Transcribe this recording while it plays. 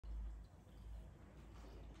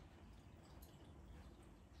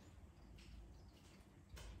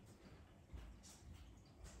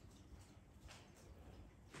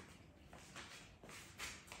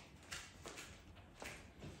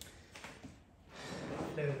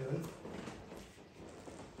Hello everyone,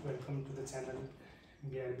 welcome to the channel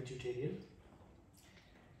BRB tutorial,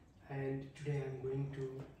 and today I am going to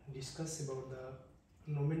discuss about the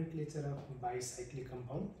nomenclature of bicyclic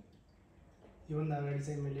compound. Even the already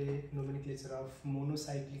say मैले nomenclature of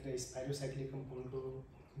monocyclic and spirocyclic compound को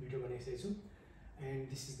video बनाइसकेको छु, and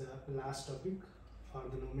this is the last topic for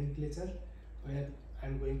the nomenclature where I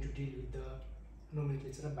am going to deal with the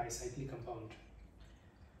nomenclature of bicyclic compound.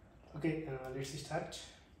 Okay, let's start.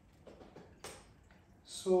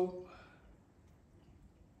 So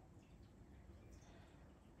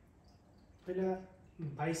पहिला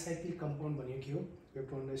bicyclic compound भनेको के हो? We have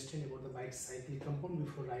to understand about the bicyclic compound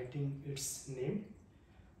before writing its name.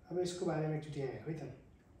 अब यसको बारेमा एकचोटि यहाँ हेरौँ है त.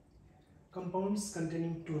 Compounds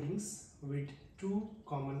containing two rings with two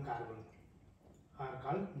common carbon are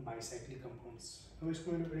called bicyclic compounds. अब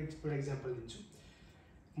यसको मैले एउटा एक्जाम्पल दिन्छु.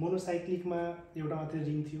 मोनोसाइक्लिक मा एउटा मात्र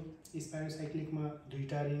रिङ थियो, स्पाइरोसाइक्लिक मा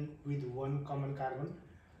दुईटा ring with one common carbon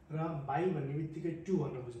र बाई भन्ने बित्तिकै 2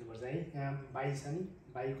 भनेर बुझ्नु पर्छ है. यहाँ बाई छ नि,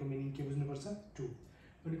 बाई को मिनिङ के बुझ्नु पर्छ? 2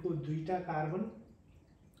 भनेको दुईटा कार्बन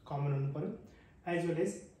कमन हुनु पर्यो as well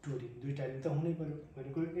as to ring, दुईटा रिङ त हुनै पर्यो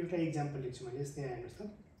भनेको एउटा एक्जाम्पल लेख्छु मैले. यस्तै हेर्नुस् त,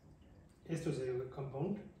 यस्तो छ यो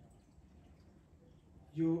कम्पाउन्ड,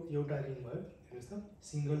 यो एउटा रिङ भयो हेर्नुस् त,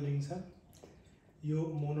 सिंगल रिङ छ, यो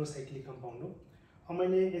मोनोसाइक्लिक कम्पाउन्ड हो. अब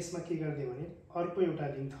मैले यसमा के गर्दै भने अर्को एउटा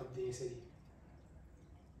रिङ थप्दै,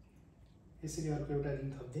 यसरी अर्को एउटा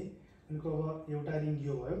रिङ थप्दै भनेको अब एउटा रिङ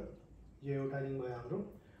यो भयो, यो एउटा रिङ भयो हाम्रो,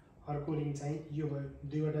 अर्को रिङ चाहिँ यो भयो,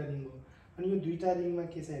 दुईवटा रिङ हो. अनि यो दुईटा रिङमा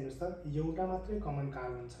के छ हेर्नुस् त, एउटा मात्रै कमन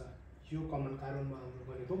कार्बन छ. यो कमन कार्बनमा हाम्रो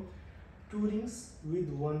भनेको to rings with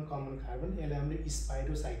one common carbon, यसलाई हामीले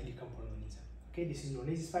स्पाइरोसाइक्लिक कम्पाउन्ड भनिन्छ. Okay, this is known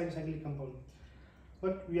as स्पाइरोसाइक्लिक compound.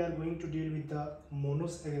 But we are going to deal with the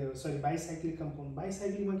bicyclic compound.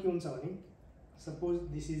 Bicyclic में क्या होता है? Suppose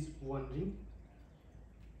this is one ring,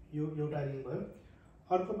 यो एउटा रिङ भयो,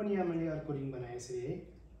 अर्को पनि यहाँ मैले अर्को रिङ बनाए यसरी है,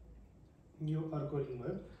 यो अर्को रिङ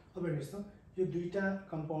भयो. अब हेर्नुस् त, यो दुईटा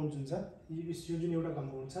कम्पाउन्ड हुन्छ, यो जुन एउटा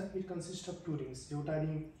कम्पाउन्ड छ, it consist of to rings. एउटा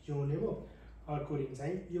रिङ यो हुने भयो, अर्को रिङ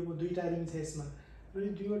चाहिँ यो दुईटा रिङ छ यसमा. र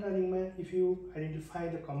यो दुईवटा रिङमा if you identify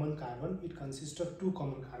the common carbon, it consist of to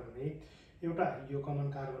common carbon है. एउटा यो कमन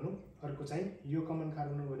कार्बन हो, अर्को चाहिँ यो कमन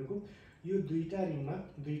कार्बन हो भनेको यो दुईटा रिङमा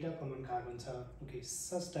दुईटा कमन कार्बन छ. Okay,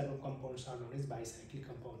 such type of compounds are known as bicyclic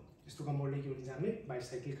compound. यस्तो कम्पाउन्डले के भनिन्छ? हामीले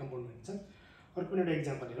बाइसाइक्लिक कम्पाउन्ड भनिन्छ. अर्को एउटा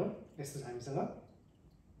एक्जाम्पल हेरौँ. यस्तो छ हामीसँग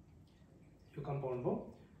यो कम्पाउन्ड हो,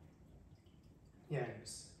 यहाँ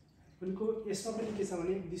हेर्नुस् भनेको यसमा पनि के छ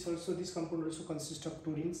भने this compound also consist of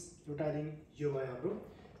to rings. एउटा रिङ यो भयो हाम्रो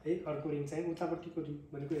है, अर्को रिङ चाहिँ उतापट्टिको रिङ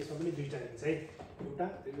भनेको यसमा पनि दुईटा रिङ छ है, एउटा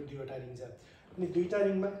र दुईवटा रिङ छ. अनि दुईटा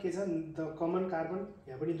रिङमा के छ, द कमन कार्बन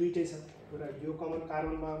यहाँ पनि दुईटै छ, एउटा यो कमन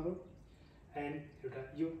कार्बनमा हाम्रो एन्ड एउटा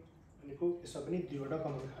यो भनेको यसमा पनि दुईवटा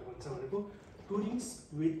कमन कार्बन छ भनेको to rings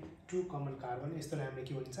with to common carbon. यस्तोलाई हामीले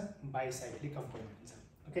के भनिन्छ? बाइसाइक्लिक कम्पाउन्ड भनिन्छ.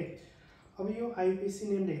 ओके, अब यो आइयुपिएसी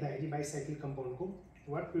नेम लेख्दाखेरि bicyclic कम्पाउन्डको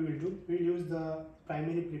what we will do, we will use the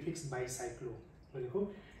primary prefix bicyclo भनेको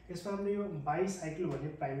यसमा हामीले यो बाइसाइक्लो भन्ने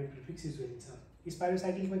प्राइमेरी प्रिफिक्स युज गरिन्छ.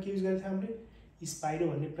 स्पाइरोसाइक्लिकमा के युज गरेको थियो हामीले? स्पाइरो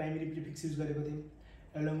भन्ने प्राइमेरी प्रिफिक्स युज गरेको थियौँ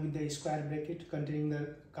along with the square bracket containing the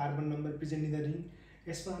carbon number present in the ring.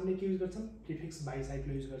 यसमा हामीले के युज गर्छौँ? प्रिफिक्स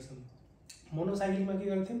बाइसाइक्लो युज गर्छौँ. मोनोसाइक्लिकमा के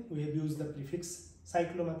गर्थ्यौँ? We have use the prefix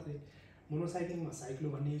cyclo मात्रै. मोनोसाइक्लिकमा साइक्लो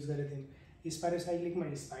भन्ने युज गरेको थियौँ, स्पाइरोसाइक्लिकमा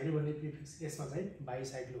स्पाइरो भन्ने प्रिफिक्स, यसमा चाहिँ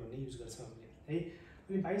बाइसाइक्लो भन्ने युज गर्छौँ हामीले है.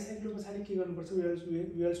 अनि बाइसाइक्लो पछाडि के गर्नुपर्छ?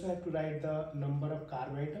 We also have to right the number of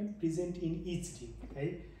carbon atom present in each ring है,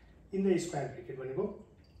 इन द स्क्वायर ब्रेकेट. भनेको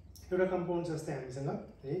एउटा कम्पाउन्ड छ जस्तै हामीसँग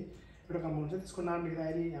है, एउटा कम्पाउन्ड छ, त्यसको नाम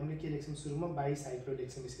लेख्दाखेरि हामीले के लेख्छौँ? सुरुमा बाइसाइक्लो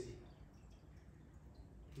लेख्छौँ यसरी,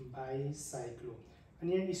 बाइसाइक्लो. अनि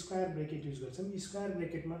यहाँ स्क्वायर ब्रेकेट युज गर्छौँ. Square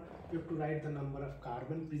ब्रेकेटमा you have to right the number of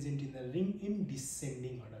carbon present in the ring in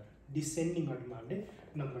descending order. Descending अर्डरमा हामीले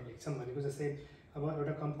नम्बर लेख्छौँ भनेको जस्तै अब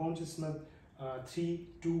एउटा कम्पाउन्ड छ, यसमा 3,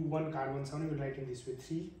 2, 1 कार्बन छ भने will write in this way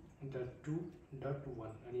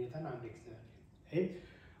 3.2.1 अनि यता नाम लेख्छ है.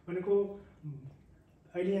 भनेको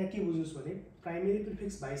अहिले यहाँ के बुझ्नुहोस् भने primary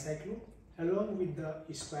prefix bicyclo along with the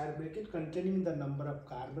square bracket containing the number of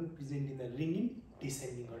carbon present in the ring in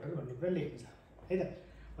descending order भन्ने कुरा लेख्नु छ है त.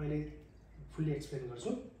 मैले फुल्ली एक्सप्लेन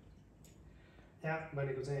गर्छु. यहाँ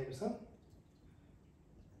भनेको चाहिँ हेर्नुहोस् त,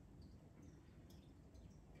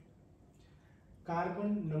 carbon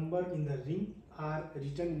number in the ring are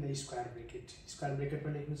written in the square bracket. Square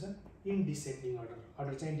ब्रेकेटमा लेख्नु छ इन डिसेन्डिङ अर्डर.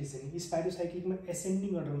 अर्डर चाहिँ डिसेन्डिङ. स्पाइरोसाइक्लिकमा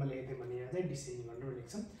एसेन्डिङ अर्डरमा लेख्थ्यौँ भने यहाँ चाहिँ डिसेन्डिङ अर्डर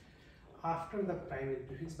लेख्छौँ. After the primary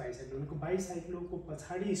prefix bicyclo भनेको बाइसाइक्लोको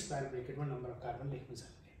पछाडि स्क्वायर ब्रेकेटमा नम्बर अफ कार्बन लेख्नु छ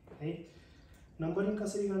है. नम्बरिङ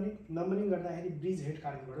कसरी गर्ने? नम्बरिङ गर्दाखेरि ब्रिज हेड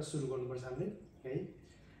कार्बनबाट सुरु गर्नुपर्छ हामीले है.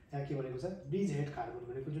 यहाँ के भनेको छ ब्रिज हेड कार्बन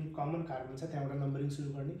भनेको जुन कमन कार्बन छ त्यहाँबाट नम्बरिङ सुरु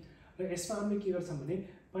गर्ने र यसमा हामीले के गर्छौँ भने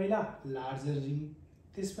पहिला लार्जर रिङ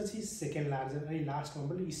त्यसपछि सेकेन्ड लार्जर अनि लास्टमा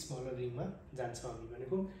पनि स्मलर रिङमा जान्छौँ हामी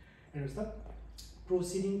भनेको हेर्नुहोस् त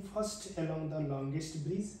प्रोसिडिङ first along the longest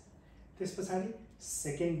bridge त्यस पछाडि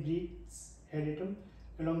second bridge head atom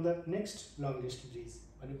along the next longest bridge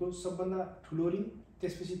भनेको सबभन्दा ठुलो रिङ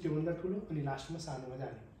त्यसपछि त्योभन्दा ठुलो अनि लास्टमा सानोमा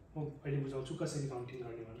जाने म अहिले बुझाउँछु कसरी काउन्टिङ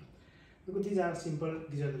गर्ने भनेर because these are simple,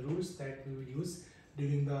 these are the rules that we will use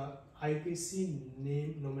during the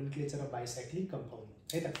IUPAC nomenclature of bicyclic compound.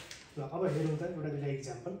 है त ल अब हेरौँ त एउटा दुईटा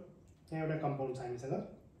एक्जाम्पल यहाँ एउटा कम्पाउन्ड छ हामीसँग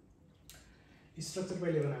स्ट्रक्चर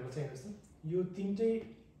पहिले बनाएको छ हेर्नुहोस् त यो तीनटै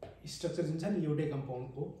स्ट्रक्चर जुन छ नि एउटै कम्पाउन्ड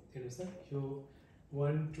हो हेर्नुहोस् त यो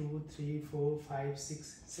 1 2 3 4 5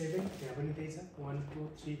 6 7 यहाँ पनि त्यही छ 1 2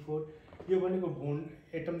 3 4 यो भनेको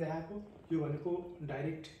बोन्ड एटम देखाएको यो भनेको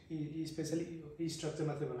डाइरेक्ट स्पेशली स्ट्रक्चर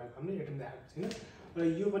मात्रै बनाएको हामीले एटम देखाएको छैन र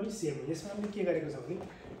यो पनि सेम हो यसमा हामीले के गरेको छ भने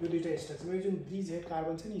यो दुईटा स्ट्रक्चरमा यो जुन ब्रिज हेड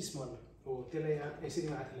कार्बन छ नि स्मल हो त्यसलाई यहाँ यसरी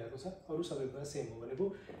माथि ल्याएको छ अरू सबै कुरा सेम हो भनेको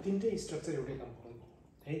तीनटै स्ट्रक्चर एउटै कम्पाउन्ड हो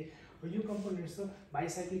है यो कम्पाउन्ड जस्तो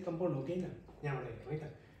बाइसाइक्लिक कम्पाउन्ड हो कि हैन यहाँबाट हेरौँ है त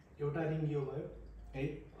एउटा रिङ यो भयो है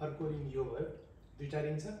अर्को रिङ यो भयो दुईटा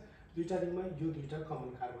रिङ छ दुईटा रिङमा यो दुईटा कमन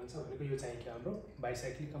कार्बन छ भनेको यो चाहिँ के हाम्रो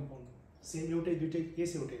बाइसाइक्लिक कम्पाउन्ड सेम एउटै दुईटै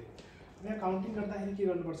केस एउटै हो यहाँ काउन्टिङ गर्दाखेरि के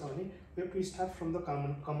गर्नुपर्छ भने we have to start from the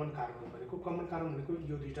common carbon भनेको कमन कार्बन भनेको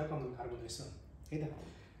यो दुईटा कमन कार्बन रहेछ है त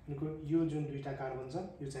भनेको यो जुन दुईटा कार्बन छ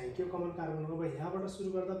यो चाहिँ के कमन कार्बन हो अब यहाँबाट सुरु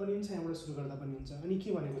गर्दा पनि हुन्छ यहाँबाट सुरु गर्दा पनि हुन्छ अनि के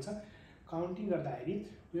भनेको छ काउन्टिङ गर्दाखेरि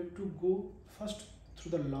we have to go first through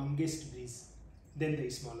the longest bridge then the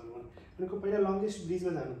smaller one भनेको पहिला लङ्गेस्ट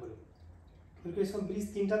ब्रिजमा जानु पर्यो भनेको यसमा ब्रिज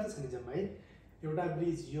तीनटा त छ नि जम्मा है एउटा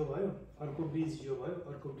ब्रिज यो भयो अर्को ब्रिज यो भयो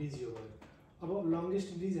अर्को ब्रिज यो भयो अब लङ्गेस्ट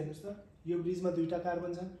ब्रिज हेर्नुहोस् त यो ब्रिजमा दुईटा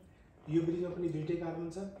कार्बन छ यो ब्रिजमा पनि दुईटै कार्बन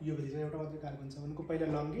छ यो ब्रिजमा एउटा मात्रै कार्बन छ भनेको पहिला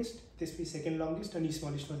लङ्गेस्ट त्यसपछि सेकेन्ड लङ्गेस्ट अनि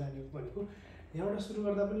स्मलेस्टमा जाने भनेको यहाँबाट सुरु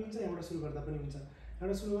गर्दा पनि हुन्छ यहाँबाट सुरु गर्दा पनि हुन्छ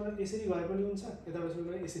यहाँबाट सुरु गरेर यसरी गए पनि हुन्छ यताबाट सुरु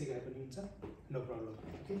गरेर यसरी गए पनि हुन्छ नो प्रब्लम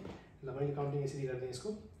ओके ल मैले काउन्टिङ यसरी गर्दै यसको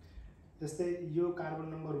जस्तै यो कार्बन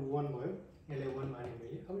नम्बर 1 भयो यसलाई 1 माने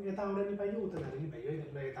मैले अब यता आउँदा नि पाइयो उता जाने नि पाइयो है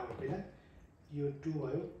ल यता आउँ पहिला यो 2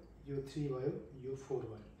 भयो यो 3 भयो यो 4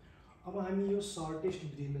 भयो अब हामी यो सर्टेस्ट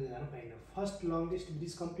ब्रिजमा जान पाइनँ फर्स्ट लङ्गेस्ट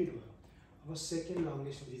ब्रिज कम्प्लिट भयो अब सेकेन्ड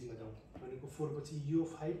लङ्गेस्ट ब्रिजमा जाउँ भनेको 4 पछि यो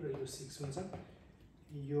 5 र यो 6 हुन्छ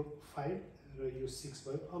यो 5 र यो 6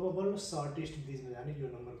 भयो अब बल्ल सर्टेस्ट ब्रिजमा जाने यो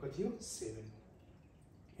नम्बर कति हो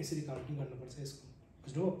 7 यसरी काउन्टिङ गर्नुपर्छ यसको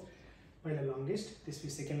बुझ्नु हो पहिला लङ्गेस्ट त्यसपछि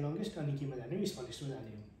सेकेन्ड लङ्गेस्ट अनि केमा जाने स्मलेस्टमा जाने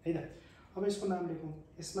हो है त अब यसको नाम लेखौँ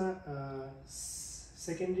यसमा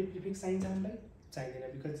सेकेन्डरी प्रिफिक्स चाहिन्छ हामीलाई चाहिँदैन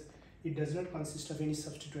because it does not consist of any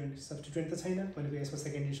सब्स्टिट्युएन्ट त छैन भनेको यसमा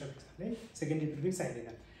सेकेन्डरी सब्स्टिट्युएन्ट है सेकेन्डरी प्रिफिक्स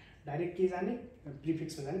चाहिँदैन डाइरेक्ट के जाने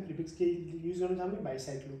प्रिफिक्समा जाने प्रिफिक्स के युज गर्नु छ हामीले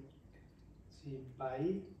बाइसाइक्लो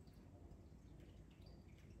बाइसाइक्लो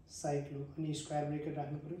अनि स्क्वायर ब्रेकेट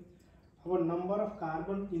राख्नु पऱ्यो अब number of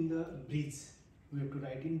carbon in the bridge we have to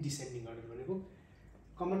right in descending order भनेको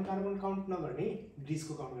कमन कार्बन काउन्ट नगर्ने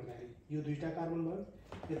ब्रिजको काउन्ट गर्दाखेरि यो दुईटा कार्बन भयो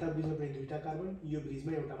यता ब्रिजमा पनि दुईटा कार्बन यो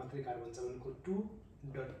ब्रिजमा एउटा मात्रै कार्बन छ भनेको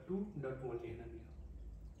 2.2.1 लेख्न मिल्यो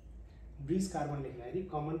ब्रिज कार्बन लेख्दाखेरि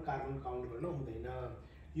कमन कार्बन काउन्ट गर्न हुँदैन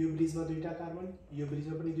यो ब्रिजमा दुईटा कार्बन यो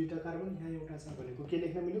ब्रिजमा पनि दुईटा कार्बन यहाँ एउटा छ भनेको के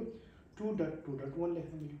लेख्न मिल्यो 2.2.1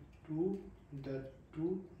 लेख्न मिल्यो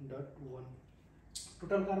 2.2.1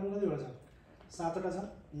 टोटल कार्बन कतिवटा छ 7वटा छ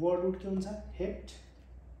वर्ड रुट के हुन्छ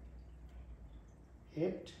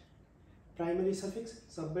हेप्ट प्राइमरी सफिक्स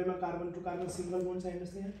सबैमा carbon to carbon single bond छ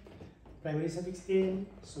हेर्नुहोस् यहाँ primary suffix ane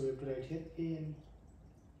so we have to right here an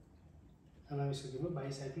लगाइसकेको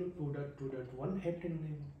bicyclo 2.2.1 heptane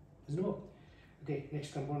हुने बुझ्नुभयो ओके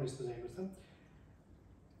नेक्स्ट कम्पाउन्ड यस्तो छ हेर्नुहोस् त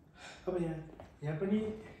अब यहाँ पनि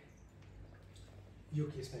यो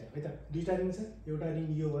केसमा है त दुईटा रिङ छ एउटा रिङ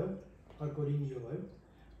यो भयो अर्को रिङ यो भयो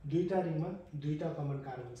दुईटा रिङमा दुईटा कमन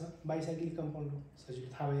कार्बन छ बाइसाइक्लिक कम्पाउन्ड हो सजिलो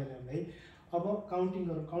थाहा भयो हामीलाई अब काउन्टिङ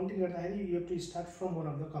गरौँ काउन्टिङ गर्दाखेरि you have to start from one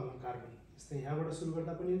of the common carbon जस्तै यहाँबाट सुरु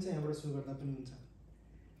गर्दा पनि हुन्छ यहाँबाट सुरु गर्दा पनि हुन्छ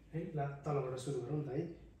है ल तलबाट सुरु गरौँ त है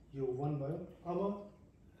यो 1 भयो अब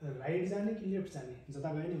राइट जाने कि लेफ्ट जाने जता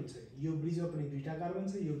गए नि हुन्छ यो ब्रिजमा पनि दुईटा कार्बन छ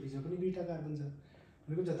यो ब्रिजमा पनि दुईटा कार्बन छ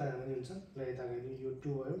भनेको जता जाँदा नि हुन्छ ल यता गयो नि यो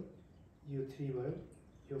 2 भयो यो 3 भयो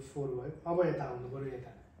यो 4 भयो अब यता आउनु पर्यो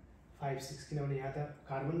यता 5 6 किनभने यहाँ त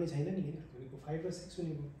कार्बन नै छैन नि हैन भनेको 5 र 6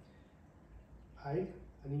 हुने भयो 5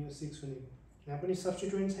 अनि यो 6 हुने भयो यहाँ पनि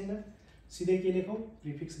सब्स्टिट्युएन्ट छैन सिधै के लेखौँ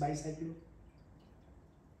प्रिफिक्स बाइसाइक्लो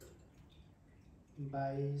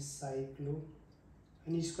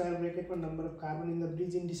अनि square ब्रेकेटमा number of carbon in the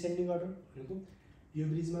bridge in descending order भनेको यो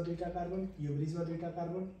ब्रिजमा दुईटा कार्बन यो ब्रिजमा दुईटा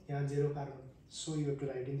कार्बन यहाँ 0 carbon so you have to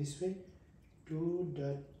right in this way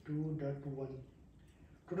 2.2.1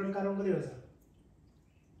 total carbon कति रहेछ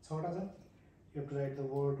 6 छ you have to write the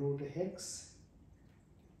word root hex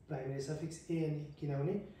primary suffix a अनि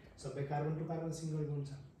किनभने सबै carbon to carbon single bond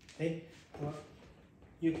छ है अब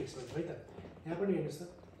यो केसमा है त यहाँ पनि हेर्नुस् त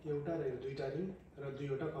एउटा र दुईटा रिङ र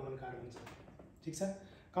दुईवटा कमन कार्बन छ ठीक छ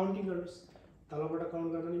काउन्टिङ गर्नुस् तलबाट काउन्ट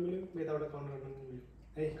गर्न नि मिल्यो यताबाट काउन्ट गर्न नि मिल्यो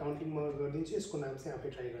है काउन्टिङ म गर्दिन्छु यसको नाम चाहिँ आफै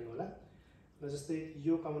ट्राई गर्नु होला र जस्तै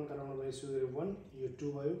यो कमन कार्बन भएपछि यो 1 यो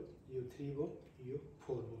 2 भयो यो 3 भयो यो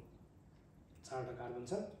 4 भयो चारवटा कार्बन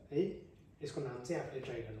छ है यसको नाम चाहिँ आफैले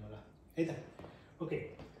ट्राई गर्नु होला है त ओके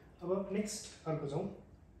अब नेक्स्ट अर्को जाउँ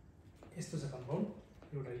यस्तो छ कम्पाउन्ड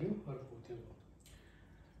एउटा यो अर्को त्यो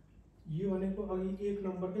यो भनेको अघि 1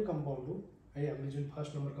 नम्बरकै कम्पाउन्ड हो है हामीले जुन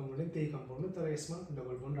फर्स्ट नम्बर कम्पाउन्ड हो त्यही कम्पाउन्ड हो तर यसमा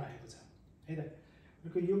डबल बोन्ड राखेको छ है त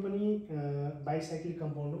अर्को यो पनि बाइसाइक्लिक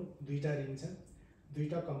कम्पाउन्ड हो दुईटा रिङ छ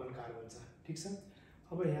दुईटा कमन कार्बन छ ठीक छ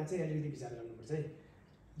अब यहाँ चाहिँ अलिकति विचार गर्नुपर्छ है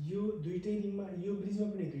यो दुईटै रिङमा यो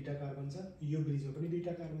ब्रिजमा पनि दुईटा कार्बन छ यो ब्रिजमा पनि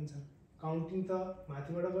दुईटा कार्बन छ काउन्टिङ त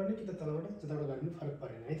माथिबाट गर्ने कि त तलबाट जताबाट गर्ने फरक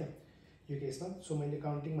परेन है त यो केसमा सो मैले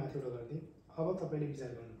काउन्टिङ माथिबाट गरिदिएँ अब तपाईले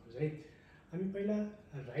विचार गर्नुपर्छ है हामी पहिला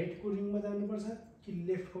राइटको रिङमा जानुपर्छ कि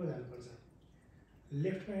लेफ्टकोमा जानुपर्छ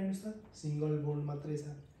लेफ्टमा हेर्नुस् त सिंगल बोन्ड मात्रै छ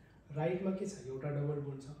राइटमा के छ एउटा डबल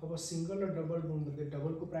बोन्ड छ अब सिंगल र डबल बोन्ड मध्ये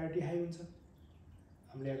डबलको प्रायोरिटी हाई हुन्छ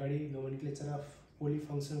हामीले अगाडि नोमेनक्लेचर अफ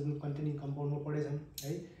पोलिफङ्क्सनल ग्रुप कन्टेनिङ कम्पाउन्डमा पढेछौँ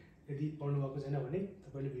है यदि पढ्नु भएको छैन भने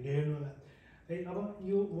तपाईले भिडियो हेर्नु होला है अब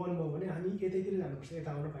यो 1 भयो भने हामी यतैतिर जानुपर्छ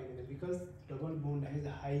यता आउन पाइँदैन because double bond has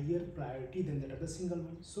a higher priority then that of the single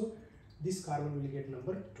bond so this carbon will get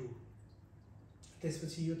number 2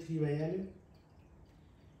 त्यसपछि यो 3 भइहाल्यो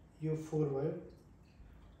यो 4 भयो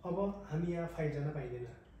अब हामी यहाँ 5 जान पाइँदैन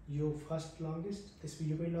यो फर्स्ट लङ्गेस्ट त्यसपछि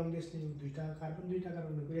यो पनि लङ्गेस्ट नै हो दुईटा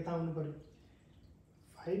कार्बनको यता आउनु पर्यो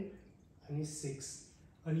 5 अनि 6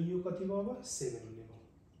 अनि यो कति भयो अब 7 हुने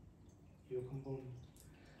भयो यो कम्पाउन्ड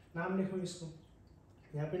नाम लेखौँ यसको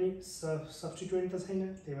यहाँ पनि सब्स्टिट्युएन्ट त छैन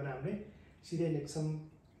त्यही भएर हामीले सिधै लेख्छौँ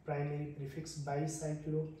प्राइमरी प्रिफिक्स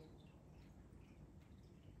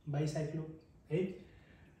बाइसाइक्लो है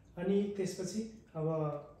अनि त्यसपछि अब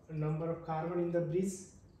number of carbon in the bridge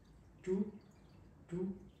 2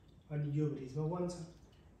 अनि यो ब्रिजमा 1 छ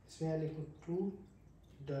त्यसमा यहाँ लेख्नु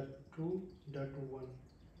 2.2.1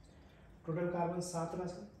 टोटल कार्बन 7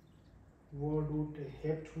 छ वर्ड रूट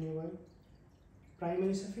हेप्ट हुने भयो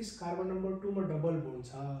प्राइमरी सफिक्स कार्बन नम्बर 2 मा डबल बोन्ड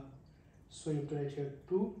छ सो यु राइट हियर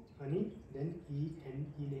 2 अनि देन ई एन्ड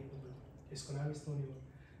ई लेख्नु पर्यो यसको नाम यस्तो हुने भयो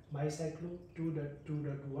बाइसाइक्लो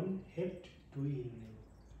 2.2.1 हेप्ट 2 ई हुने भयो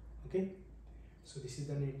okay so this is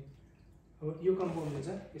the name अब यो कम्पाउन्ड हुन्छ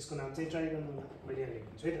यसको नाम चाहिँ ट्राई गर्नु होला मैले यहाँ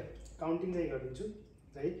लेख्छु है त काउन्टिङ चाहिँ गरिदिन्छु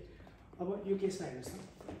है अब यो केसमा हेर्नुहोस्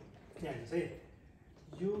त यहाँ हेर्नुहोस् है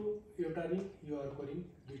यो एउटा रिङ यो अर्को रिङ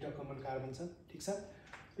दुईटा कमन कार्बन छ ठीक छ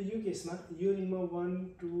यो केसमा यो रिङमा 1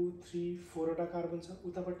 2 3 4 वटा कार्बन छ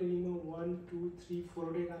उतापट्टि रिङमा 1 2 3 4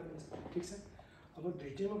 वटा कार्बन छ ठीक छ अब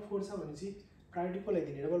दुईटैमा 4 छ भनेपछि प्रायोरिटी कसलाई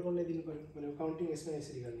दिने डबल बोन्डलाई दिनु पर्यो भनेको काउन्टिङ यसमा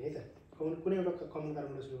यसरी गर्ने है त कुनै एउटा कमन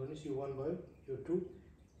कार्बनबाट सुरु गर्नुहोस् यो 1 भयो यो 2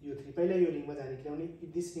 यो 3 पहिला यो रिङमा जाने किनभने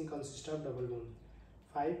this ring consist of double bond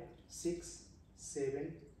 5 6 7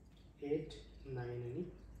 8 9 अनि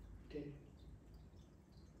 10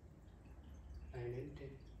 9 and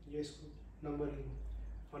 10 यो यसको नम्बर रिङ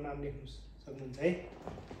हो नाम लेख्नुस् सक्नुहुन्छ है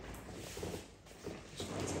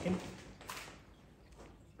just 1 second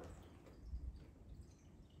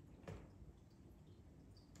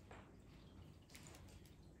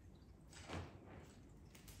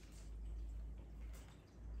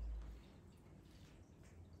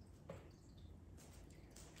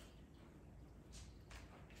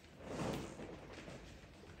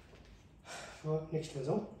नेक्स्ट में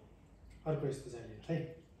जाऊँ अर्को यस्तो जाने है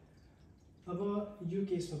अब यो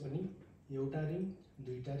केसमा पनि एउटा रिङ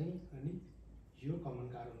दुईटा रिङ अनि यो कमन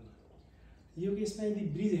कार्बन यो केसमा यदि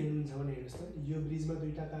ब्रिज हेर्नुहुन्छ भने हेर्नुस् त यो ब्रिजमा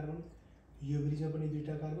दुईटा कार्बन यो ब्रिजमा पनि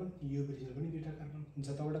दुईटा कार्बन यो ब्रिजमा पनि दुईटा कार्बन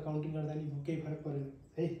जताबाट काउन्टिङ गर्दा नि केही फरक परेन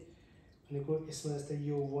है भनेको यसमा जस्तै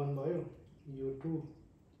यो 1 भयो यो 2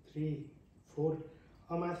 3 4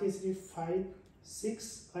 अब माथि यसरी 5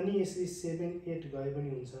 6 अनि यसरी 7 8 गए पनि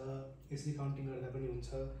हुन्छ यसरी काउन्टिङ गर्दा पनि हुन्छ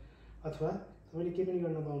अथवा तपाईले के पनि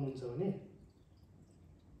गर्न पाउनुहुन्छ भने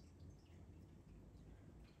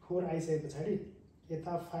 4 आइसकेपछि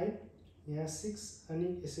यता 5 यहाँ 6 अनि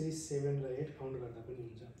यसरी 7 र 8 काउन्ट गर्दा पनि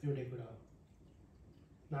हुन्छ एउटै कुरा हो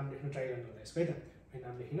नाम लेख्न ट्राई गर्नु होला यसको है त मैले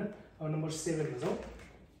नाम लेखिन अब नम्बर 7 मा जाउँ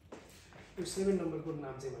यो 7 नम्बरको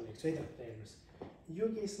नाम चाहिँ म लेख्छु है त हेर्नुस् यो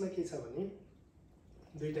केसमा के छ भने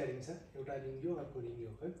दुईटा रिङ छ एउटा रिङ यो अर्को रिङ यो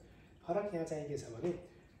हो फरक यहाँ चाहिँ के छ भने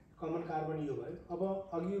कमन कार्बन यो भयो अब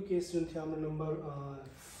अघि यो केस जुन थियो हाम्रो नम्बर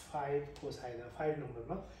 5 को सायद 5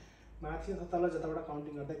 नम्बरमा माथि अथवा तल जताबाट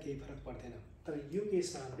काउन्टिङ गर्दा केही फरक पर्दैन तर यो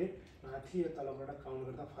केसमा हामीले माथि र तलबाट काउन्ट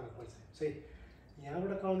गर्दा फरक पर्छ है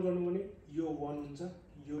यहाँबाट काउन्ट गर्नु भने यो 1 हुन्छ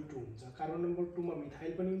यो 2 हुन्छ कार्बन नम्बर 2 मा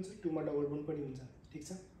मिथाइल पनि हुन्छ 2 मा डबल बोन्ड पनि हुन्छ ठीक छ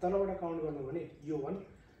तलबाट काउन्ट गर्नु भने यो 1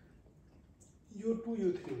 यो 2 यो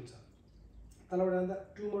 3 हुन्छ तलबाट जाँदा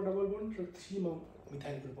 2 मा डबल बोन्ड र 3 मा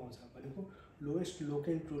मिथाइल ग्रुप आउँछ भनेको लोएस्ट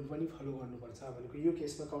लोकेन्ट रुल पनि फलो गर्नुपर्छ भनेको यो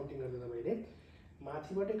केसमा काउन्टिङ गर्दा तपाईले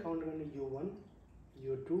माथिबाटै काउन्ट गर्ने यो 1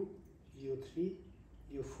 यो 2 यो 3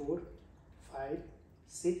 यो 4 5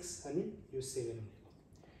 6 अनि यो 7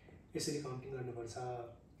 यसरी काउन्टिङ गर्नुपर्छ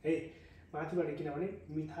है माथिबाट किनभने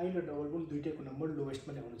मिथाइल र डबल बोन्ड दुईटैको नम्बर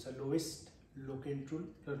लोएस्टमा ल्याउनु छ लोएस्ट लोकेन्ट रुल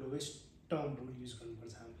र लोएस्ट टर्म रुल युज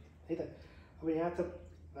गर्नुपर्छ हामीले है त अब यहाँ त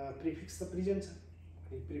प्रिफिक्स त प्रेजेन्ट छ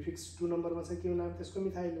अनि प्रिफिक्स 2 नम्बरमा छ के हो नाम त्यसको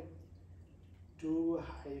मिथाइल हो 2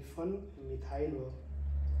 हाइफन मिथाइल हो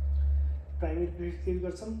प्राइमेरी प्रिफिक्स के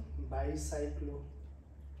गर्छौं बाइसाइक्लो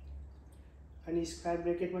अनि स्क्वायर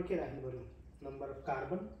ब्रैकेटमा के राख्नु पर्यो number of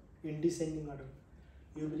carbon in descending order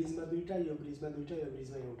यो ब्रिजमा दुईटा यो ब्रिजमा दुईटा यो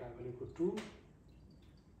ब्रिजमा एउटा भनेको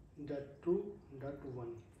 2.2.1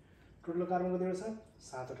 टोटल कार्बन कतिवटा छ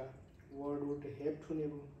 7 वटा वर्ड वुड हेप्ट हुने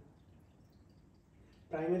भयो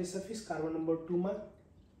प्राइमेरी सफिक्स कार्बन नम्बर 2 मा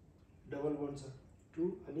डबल बोन्ड छ 2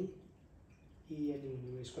 अनि EN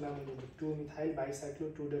हुने यसको नाम हो 2 मिथाइल बाइसाइक्लो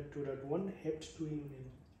 2.2.1 हेप्ट 2 इन हुने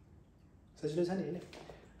सजिलो छ नि हैन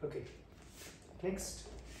ओके नेक्स्ट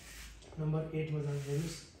नम्बर 8 मा जान्छ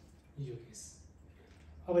हेर्नुस् यो केस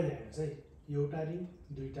अब यहाँ हेर्नुस् है एउटा रिङ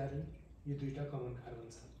दुईटा रिङ यो दुईटा कमन कार्बन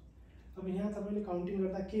छ अब यहाँ तपाईले काउन्टिङ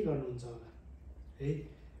गर्दा के गर्नुहुन्छ होला है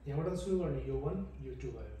यहाँबाट सुरु गर्ने यो 1 यो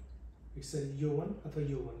 2 भयो यसरी यो 1 अथवा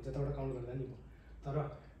यो 1 जताबाट काउन्ट गर्दा नि भयो तर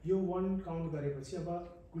यो 1 काउन्ट गरेपछि अब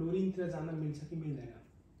क्लोरिनतिर जान मिल्छ कि मिल्दैन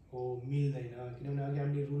हो मिल्दैन किनभने अघि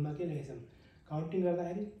हामीले रुलमा के लेखेछौं काउन्टिङ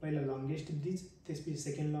गर्दाखेरि पहिला लङ्गेस्ट ब्रिज त्यसपछि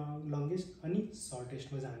सेकेन्ड लङ्गेस्ट अनि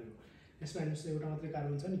सर्टेस्टमा जाने हो यसमा हेर्नुस् एउटा मात्रै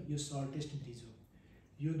कार्बन छ नि यो सर्टेस्ट ब्रिज हो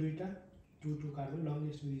यो दुईटा 2 कार्बन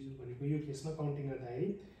लङ्गेस्ट ब्रिज हो भनेको यो केसमा काउन्टिङ गर्दाखेरि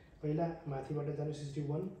पहिला माथिबाट जानुस् यसरी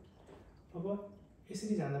 1 अब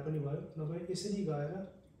यसरी जाँदा पनि भयो नभए यसरी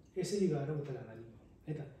गएर उता जाँदा नि भयो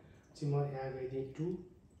है त चाहिँ म यहाँ गइदिए 2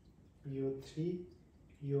 यो 3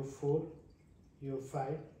 यो 4 यो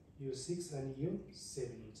 5 यो 6 अनि यो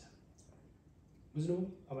 7 हुन्छ बुझ्नु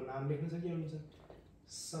अब नाम लेख्न छ के हुन्छ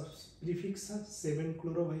सब प्रिफिक्स छ 7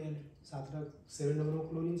 क्लोरो भइहाल्यो 7 र 7 नम्बरमा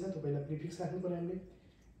क्लोरिन छ त पहिला प्रिफिक्स राख्नु पर्यो हामीले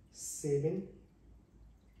 7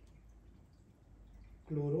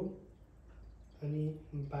 क्लोरो अनि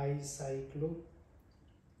बाइसाइक्लो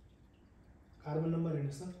कार्बन नम्बर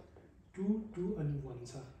हेर्नुस् त 2 2 अनि 1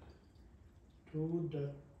 छ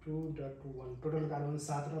 2.2.1 टोटल कार्बन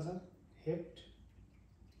 7 छ हेप्ट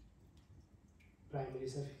प्राइमेरी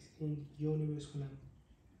सफिक्स यो नि यसको नाम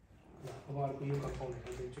अब अर्को यो कम्पाउन्ड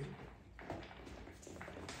हेर्छु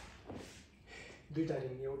दुईटा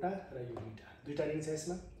रिङ एउटा र यो दुईटा रिङ छ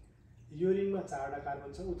यसमा यो रिङमा 4 वटा कार्बन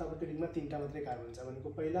छ उतापट्टि रिङमा 3टा मात्रै कार्बन छ भनेको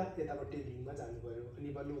पहिला यतापट्टि रिङमा जानु पर्यो अनि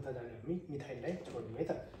बल्ल उता जाने हामी मिथाइललाई छोड्नु है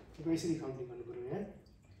त यसरी काउन्टिङ गर्नु पर्यो यहाँ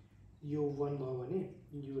यो 1 भयो भने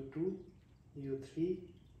यो 2 यो 3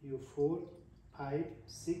 यो 4 5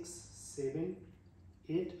 6 7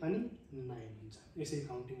 8 अनि 9 हुन्छ यसरी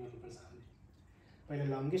काउन्टिङ गर्नुपर्छ हामीले पहिला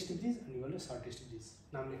लङ्गेस्ट ब्रिज अनि बल्ल सर्टेस्ट ब्रिज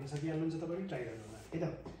नाम लेख्न सकिहाल्नुहुन्छ तपाईले ट्राई गर्नु होला है त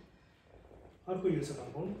अर्को यो छ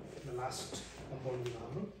कम्पाउन्ड लास्ट कम्पाउन्ड हो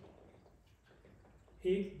हाम्रो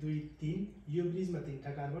 1 2 3 यो ब्रिजमा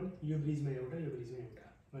 3टा कार्बन यो ब्रिजमा एउटा यो ब्रिजमा एउटा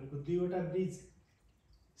भनेको दुईवटा ब्रिज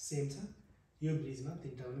सेम छ यो ब्रिजमा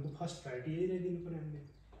 3टा भनेको फर्स्ट प्रायोरिटी यही दिनु पर्यो हामीले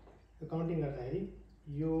काउन्टिङ गर्दाखेरि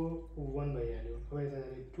यो 1 भइहाल्यो अब यता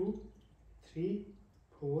जाने 2 3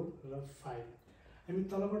 4 र 5 हामी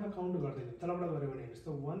तलबाट काउन्ट गर्दैनौँ तलबाट गऱ्यो भने हेर्नुस् त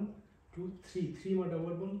 1 2 3 3 मा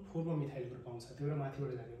डबल बोन्ड 4 मा मिथाइल ग्रुप आउँछ त्यो भएर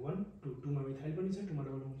माथिबाट जाने 1 2 2 मा मिथाइल पनि छ 2 मा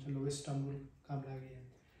डबल बोन्ड छ लोएस्ट टर्म रुल काम लाग्यो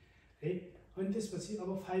है अनि त्यसपछि अब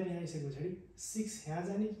 5 यहाँ आइसकेपछि 6 यहाँ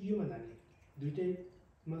जाने कि योमा जाने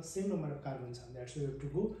दुईटैमा सेम नम्बर अफ कार्बन छ that's why we have to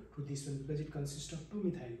go to this one because it consist of 2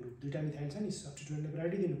 methyl group दुईटा मिथाइल छ नि सब्स्टिट्युएन्टले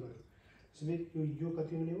प्रायोरिटी दिनु पर्यो सो यो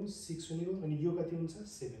कति हुने हो 6 हुने हो अनि यो कति हुन्छ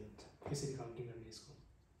 7 हुन्छ यसरी काउन्टिङ गर्ने यसको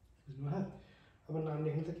बुझ्नु हा अब नाम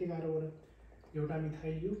लेख्नु त के गाह्रो हो र एउटा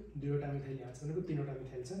मिथाइल यो दुईवटा मिथाइल यहाँ छ भनेको तीनवटा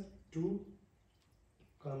मिथाइल छ 2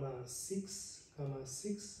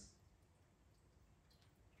 6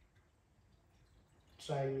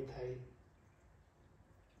 trimethyl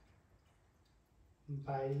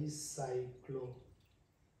bicyclo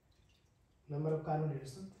number of carbon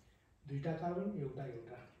हेर्नुस् त दुईटा कार्बन एउटा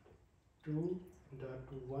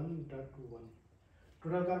 2.1.1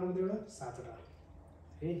 टोटल कार्बन कतिवटा 7 वटा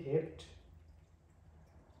है हेप्ट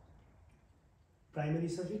प्राइमरी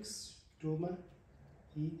सफिक्स टोमा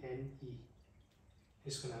ENE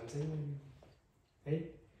यसको नाम चाहिँ है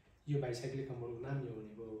यो बाइसाइक्लिक कम्पाउन्डको नाम यो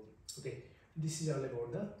हुने भयो। Okay, this is all about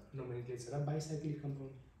the nomenclature of bicyclic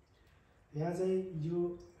compound. यहाँ चाहिँ यो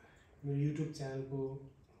मेरो युट्युब च्यानलको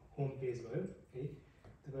होम पेज भयो है,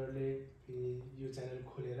 तपाईहरुले यो च्यानल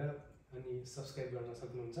खोलेर अनि सब्स्क्राइब गर्न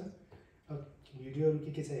सक्नुहुन्छ।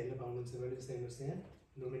 भिडियोहरु के छ हेर्न पाउनुहुन्छ भने जस्तै हेर्नुस् यहाँ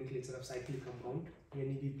nomenclature of cyclic compound,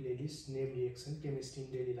 NEB playlist, name reaction, chemistry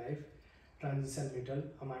in daily life, transition metal,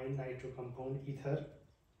 amine, nitro compound, ether,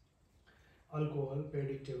 alcohol,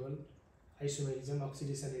 predictable, isomerism,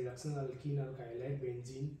 oxidation reduction, alkene, अल्काइलाइड,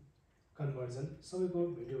 benzene, conversion सबैको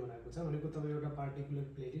भिडियो बनाएको छ। भनेको तपाईँ एउटा पार्टिकुलर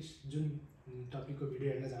प्लेलिस्ट जुन टपिकको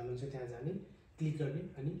भिडियो हेर्न चाहनुहुन्छ त्यहाँ जाने, क्लिक गर्ने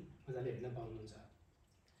अनि मजाले हेर्न पाउनुहुन्छ।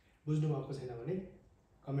 बुझ्नु भएको छैन भने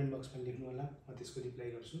कमेन्ट बक्समा लेख्नु होला, म त्यसको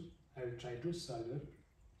रिप्लाई गर्छु। I will try to solve your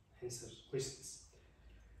answer questions.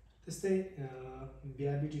 त्यस्तै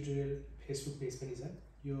बिआरबी ट्युटोरियल फेसबुक पेज पनि छ,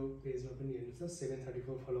 यो पेजमा पनि हेर्नुहोस् त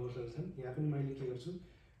 734 फलोवर्सहरू छन्। यहाँ पनि मैले के गर्छु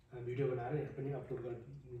भिडियो बनाएर यहाँ पनि अपलोड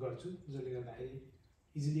गर्छु, जसले गर्दाखेरि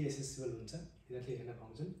इजिली एसेसेबल हुन्छ, यिनीहरूले हेर्न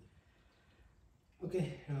पाउँछन्। Okay,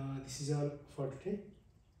 this is all for today.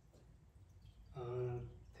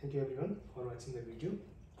 Thank you everyone for watching the video.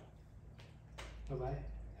 Bye bye.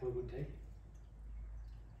 Have a good day.